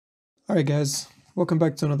Alright guys, welcome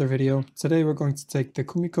back to another video. Today we're going to take the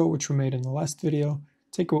Kumiko which we made in the last video,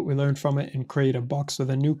 take what we learned from it and create a box with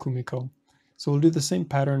a new Kumiko. So we'll do the same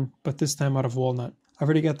pattern, but this time out of walnut. I've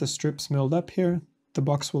already got the strips milled up here. The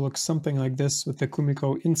box will look something like this with the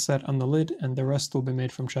Kumiko inset on the lid and the rest will be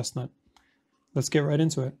made from chestnut. Let's get right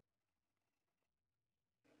into it.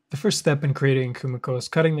 The first step in creating Kumiko is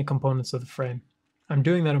cutting the components of the frame. I'm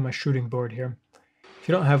doing that on my shooting board here. If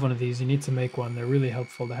you don't have one of these, you need to make one. They're really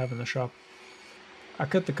helpful to have in the shop. I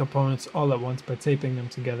cut the components all at once by taping them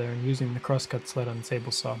together and using the crosscut sled on the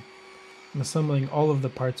table saw. I'm assembling all of the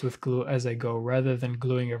parts with glue as I go, rather than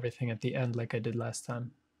gluing everything at the end like I did last time.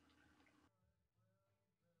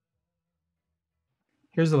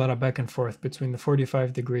 Here's a lot of back and forth between the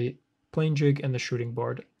 45-degree plane jig and the shooting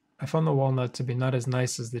board. I found the walnut to be not as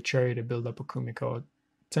nice as the cherry to build up a Kumiko. It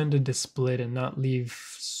tended to split and not leave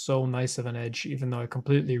so nice of an edge, even though I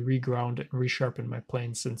completely reground and resharpened my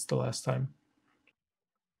plane since the last time.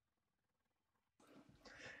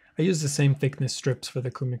 I used the same thickness strips for the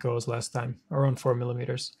Kumiko as last time, around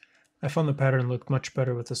 4mm. I found the pattern looked much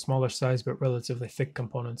better with the smaller size but relatively thick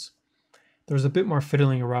components. There was a bit more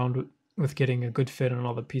fiddling around with getting a good fit on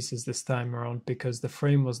all the pieces this time around because the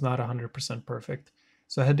frame was not 100% perfect.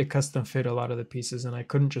 So I had to custom fit a lot of the pieces and I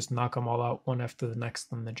couldn't just knock them all out one after the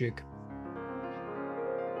next on the jig.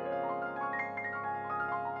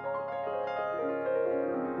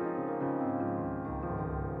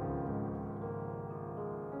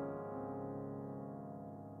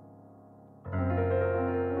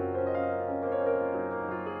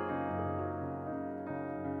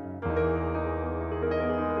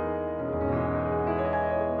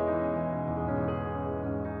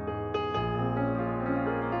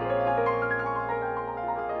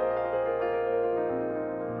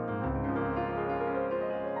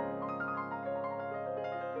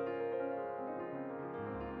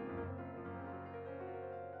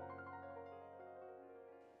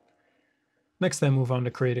 Next I move on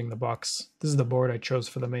to creating the box. This is the board I chose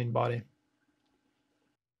for the main body.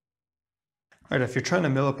 Alright, if you're trying to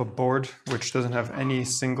mill up a board which doesn't have any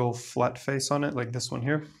single flat face on it, like this one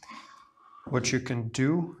here, what you can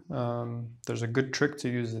do, there's a good trick to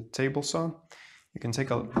use a table saw. You can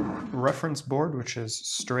take a reference board which is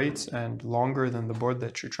straight and longer than the board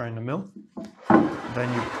that you're trying to mill.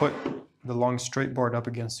 Then you put the long straight board up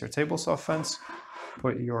against your table saw fence,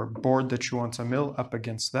 put your board that you want to mill up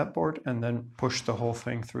against that board, and then push the whole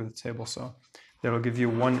thing through the table saw. That'll give you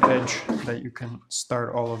one edge that you can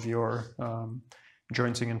start all of your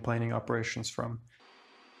jointing and planing operations from.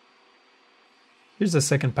 Here's the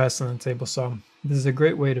second pass on the table saw. This is a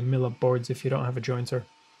great way to mill up boards if you don't have a jointer.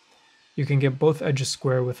 You can get both edges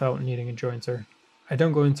square without needing a jointer. I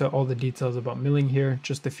don't go into all the details about milling here,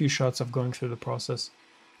 just a few shots of going through the process.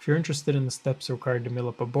 If you're interested in the steps required to mill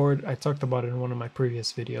up a board, I talked about it in one of my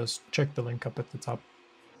previous videos. Check the link up at the top.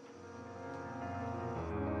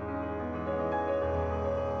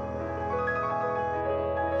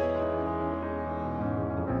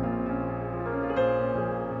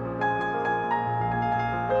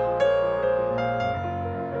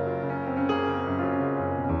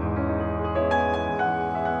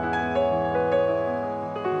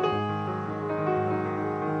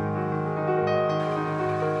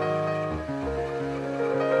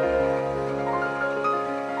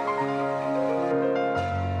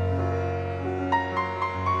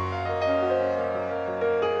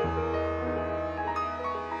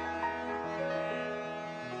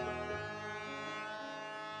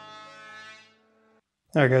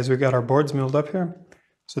 Alright guys, we got our boards milled up here.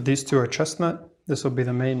 So these two are chestnut. This will be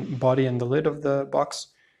the main body and the lid of the box.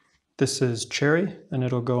 This is cherry and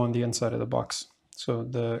it'll go on the inside of the box. So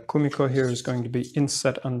the Kumiko here is going to be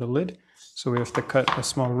inset on the lid. So we have to cut a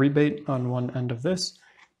small rebate on one end of this.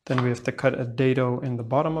 Then we have to cut a dado in the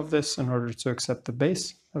bottom of this in order to accept the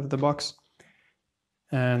base of the box.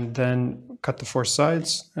 And then cut the four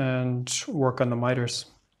sides and work on the miters.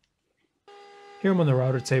 Here I'm on the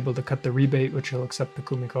router table to cut the rebate which will accept the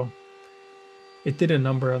Kumiko. It did a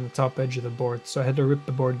number on the top edge of the board, so I had to rip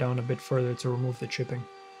the board down a bit further to remove the chipping.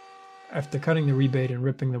 After cutting the rebate and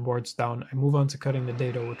ripping the boards down, I move on to cutting the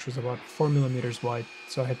dado, which was about 4mm wide,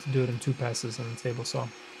 so I had to do it in 2 passes on the table saw.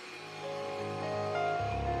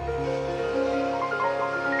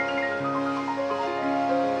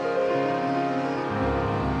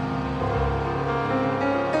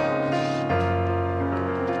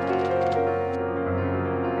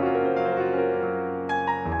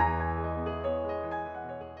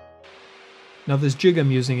 Now this jig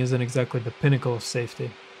I'm using isn't exactly the pinnacle of safety.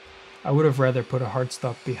 I would have rather put a hard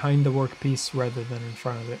stop behind the workpiece rather than in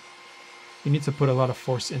front of it. You need to put a lot of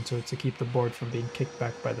force into it to keep the board from being kicked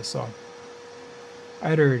back by the saw. I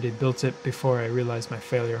had already built it before I realized my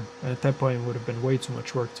failure, and at that point it would have been way too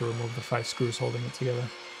much work to remove the 5 screws holding it together.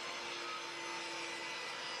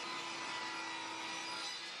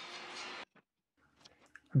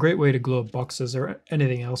 A great way to glue up boxes or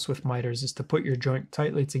anything else with miters is to put your joint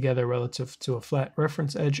tightly together relative to a flat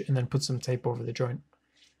reference edge and then put some tape over the joint.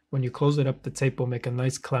 When you close it up, the tape will make a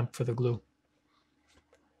nice clamp for the glue.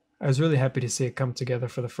 I was really happy to see it come together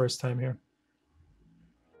for the first time here.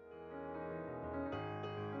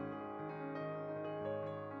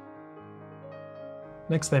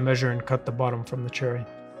 Next, I measure and cut the bottom from the cherry.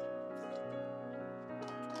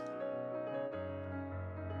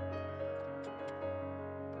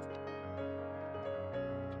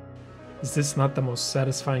 Is this not the most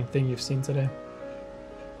satisfying thing you've seen today?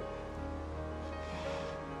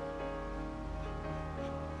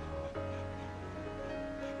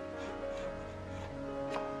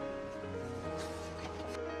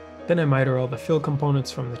 Then I miter all the fill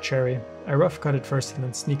components from the cherry. I rough cut it first and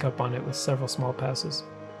then sneak up on it with several small passes.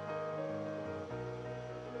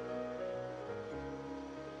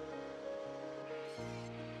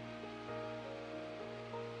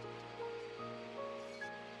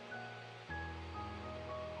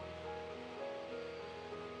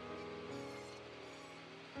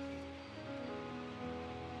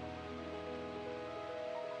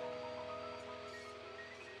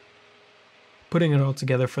 Putting it all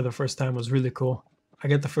together for the first time was really cool. I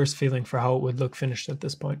get the first feeling for how it would look finished at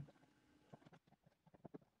this point.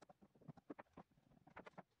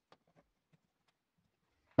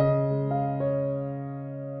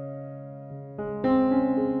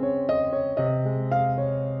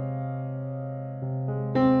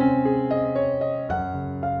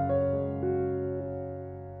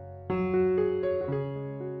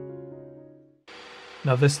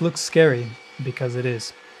 Now this looks scary, because it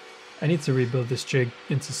is. I need to rebuild this jig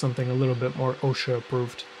into something a little bit more OSHA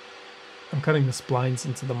approved. I'm cutting the splines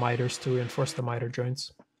into the miters to reinforce the miter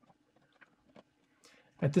joints.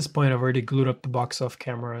 At this point I've already glued up the box off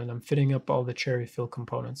camera and I'm fitting up all the cherry fill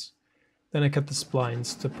components. Then I cut the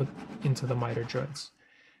splines to put into the miter joints.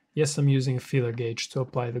 Yes, I'm using a feeler gauge to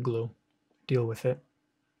apply the glue. Deal with it.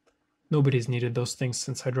 Nobody's needed those things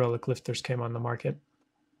since hydraulic lifters came on the market.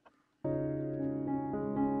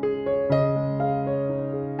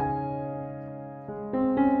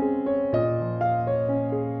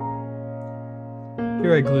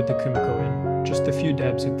 Here I glued the Kumiko in. Just a few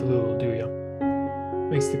dabs of glue will do ya.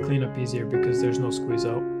 Makes the cleanup easier because there's no squeeze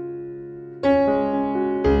out.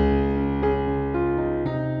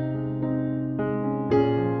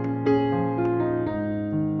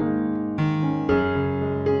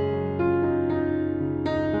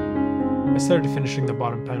 I started finishing the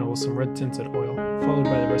bottom panel with some red tinted oil, followed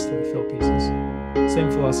by the rest of the fill pieces.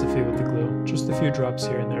 Same philosophy with the glue, just a few drops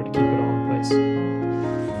here and there to keep it all in place.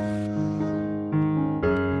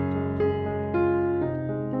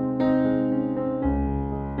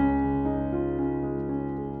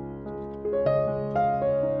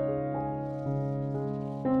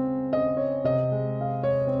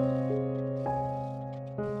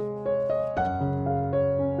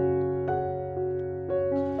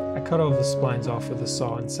 I cut all the splines off with a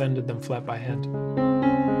saw and sanded them flat by hand.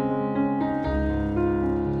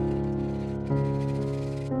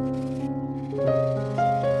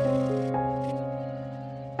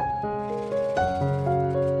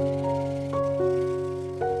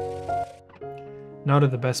 Now to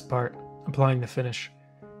the best part, applying the finish.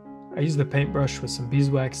 I used the paintbrush with some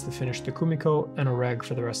beeswax to finish the Kumiko and a rag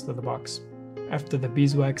for the rest of the box. After the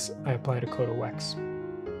beeswax, I applied a coat of wax.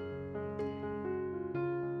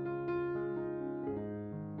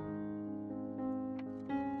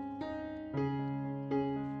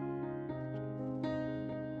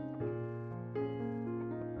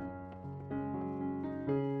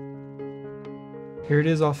 Here it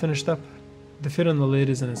is all finished up. The fit on the lid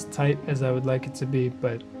isn't as tight as I would like it to be,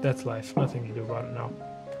 but that's life, nothing to do about it now.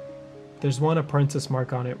 There's one apprentice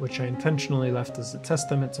mark on it which I intentionally left as a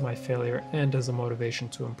testament to my failure and as a motivation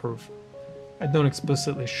to improve. I don't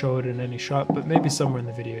explicitly show it in any shot, but maybe somewhere in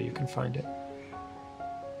the video you can find it.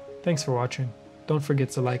 Thanks for watching. Don't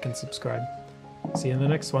forget to like and subscribe. See you in the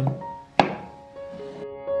next one.